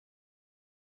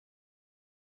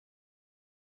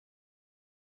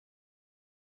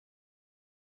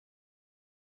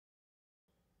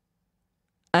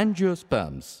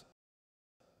Angiosperms.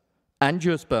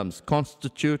 Angiosperms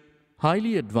constitute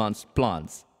highly advanced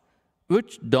plants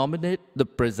which dominate the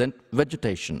present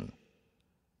vegetation.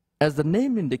 As the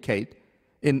name indicates,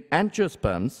 in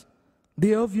angiosperms,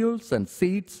 the ovules and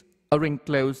seeds are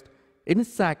enclosed in a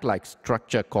sac-like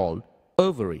structure called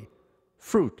ovary,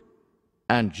 fruit,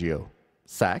 angio,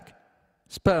 sac,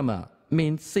 sperma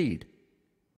means seed.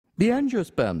 The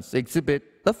angiosperms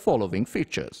exhibit the following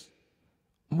features.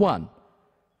 1.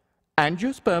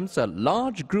 Angiosperms are a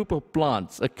large group of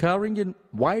plants occurring in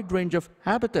wide range of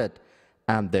habitat,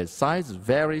 and their size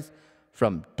varies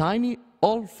from tiny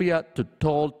olivia to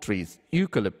tall trees,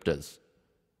 eucalyptus.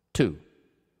 2.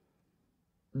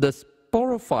 The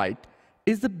sporophyte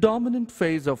is the dominant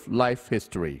phase of life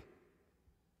history.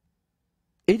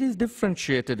 It is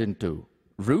differentiated into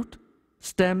root,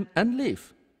 stem, and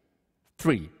leaf.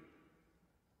 3.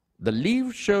 The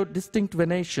leaves show distinct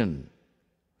venation.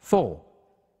 4.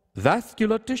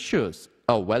 Vascular tissues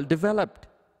are well developed.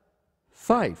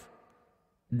 5.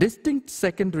 Distinct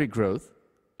secondary growth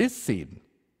is seen.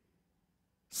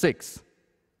 6.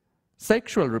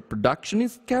 Sexual reproduction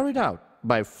is carried out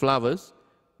by flowers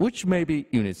which may be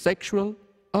unisexual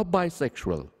or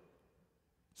bisexual.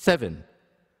 7.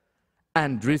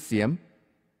 Andrecium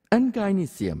and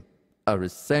gynecium are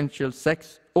essential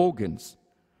sex organs.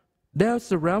 They are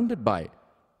surrounded by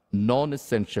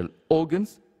non-essential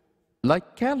organs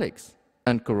like calyx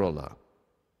and corolla.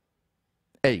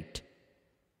 8.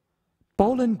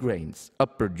 Pollen grains are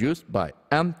produced by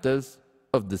anthers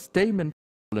of the stamen.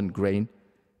 Pollen grain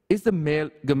is the male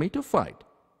gametophyte.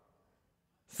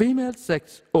 Female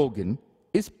sex organ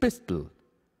is pistil.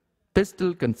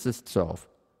 Pistil consists of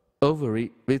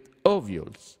ovary with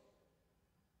ovules.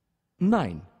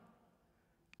 9.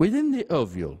 Within the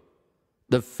ovule,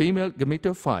 the female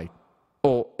gametophyte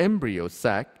or embryo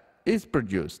sac is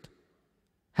produced.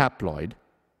 Haploid.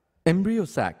 Embryo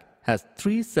sac has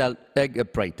 3-celled egg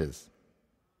apparatus,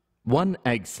 1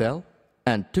 egg cell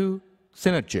and 2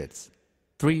 synergids,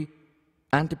 3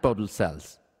 antipodal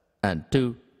cells, and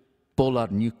 2 polar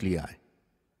nuclei.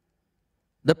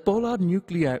 The polar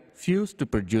nuclei fuse to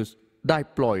produce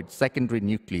diploid secondary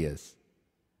nucleus.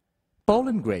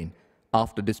 Pollen grain,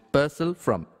 after dispersal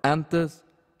from anthers,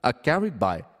 are carried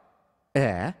by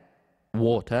air,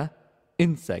 water,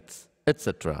 insects,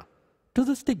 etc. to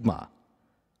the stigma.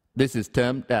 This is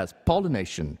termed as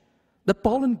pollination. The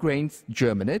pollen grains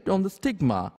germinate on the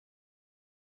stigma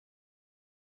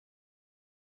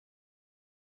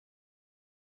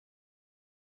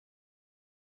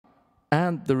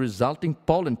and the resulting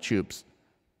pollen tubes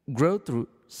grow through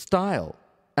style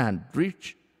and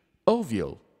reach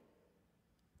ovule.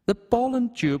 The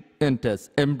pollen tube enters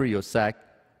embryo sac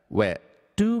where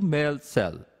 2 male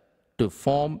cells to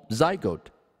form zygote.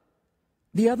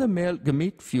 The other male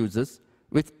gamete fuses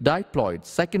with diploid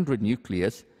secondary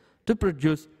nucleus to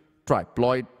produce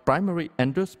triploid primary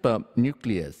endosperm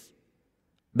nucleus.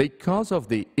 Because of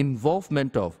the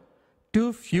involvement of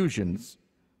 2 fusions,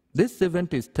 this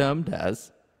event is termed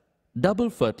as double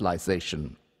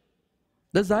fertilization.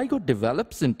 The zygote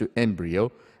develops into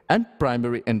embryo and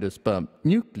primary endosperm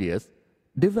nucleus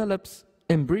develops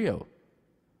embryo.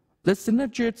 The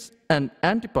synergids and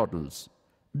antipodals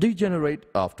degenerate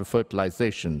after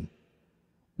fertilization.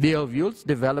 The ovules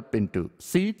develop into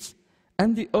seeds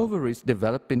and the ovaries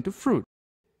develop into fruit.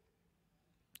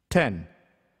 10.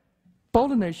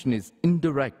 Pollination is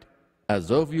indirect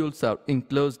as ovules are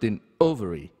enclosed in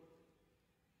ovary.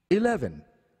 11.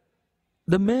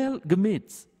 The male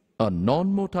gametes are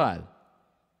non-motile.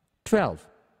 12.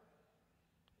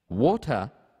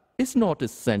 Water is not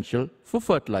essential for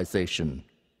fertilization.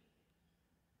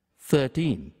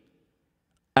 13.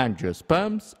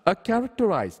 Angiosperms are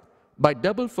characterized by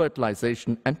double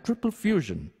fertilization and triple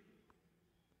fusion.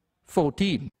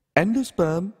 14.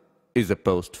 Endosperm is a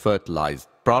post-fertilized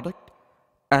product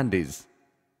and is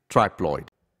triploid.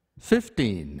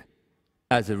 15.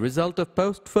 As a result of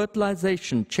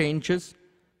post-fertilization changes,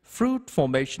 fruit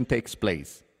formation takes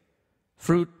place.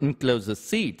 Fruit encloses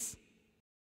seeds.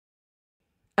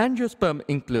 Angiosperm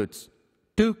includes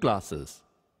 2 classes,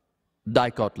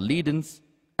 dicotyledons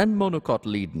and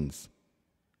monocotyledons.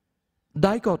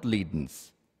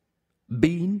 Dicotyledons: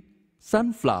 bean,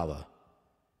 sunflower.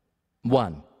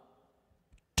 1.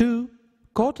 2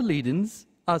 cotyledons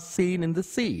are seen in the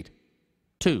seed.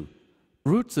 2.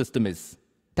 Root system is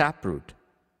taproot.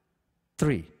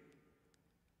 3.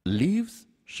 Leaves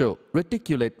show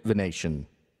reticulate venation.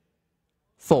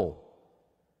 4.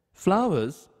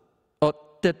 Flowers are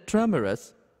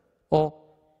tetramerous or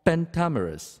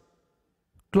pentamerous.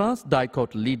 Class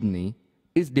Dicotyledone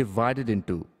is divided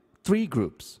into 3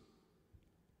 groups.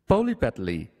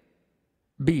 Polypetally.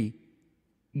 B.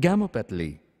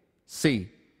 Gamopetally. C.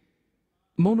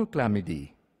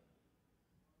 Monochlamydae.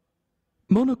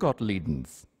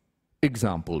 Monocotyledons.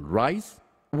 Example: rice,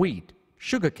 wheat,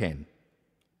 sugarcane.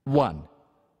 1.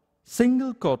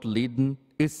 Single cotyledon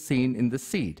is seen in the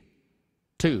seed.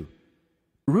 2.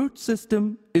 Root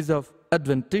system is of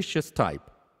adventitious type.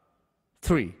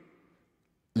 3.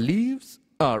 Leaves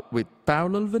are with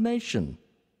parallel venation.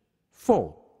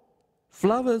 4.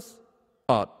 Flowers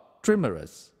are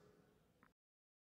trimerous.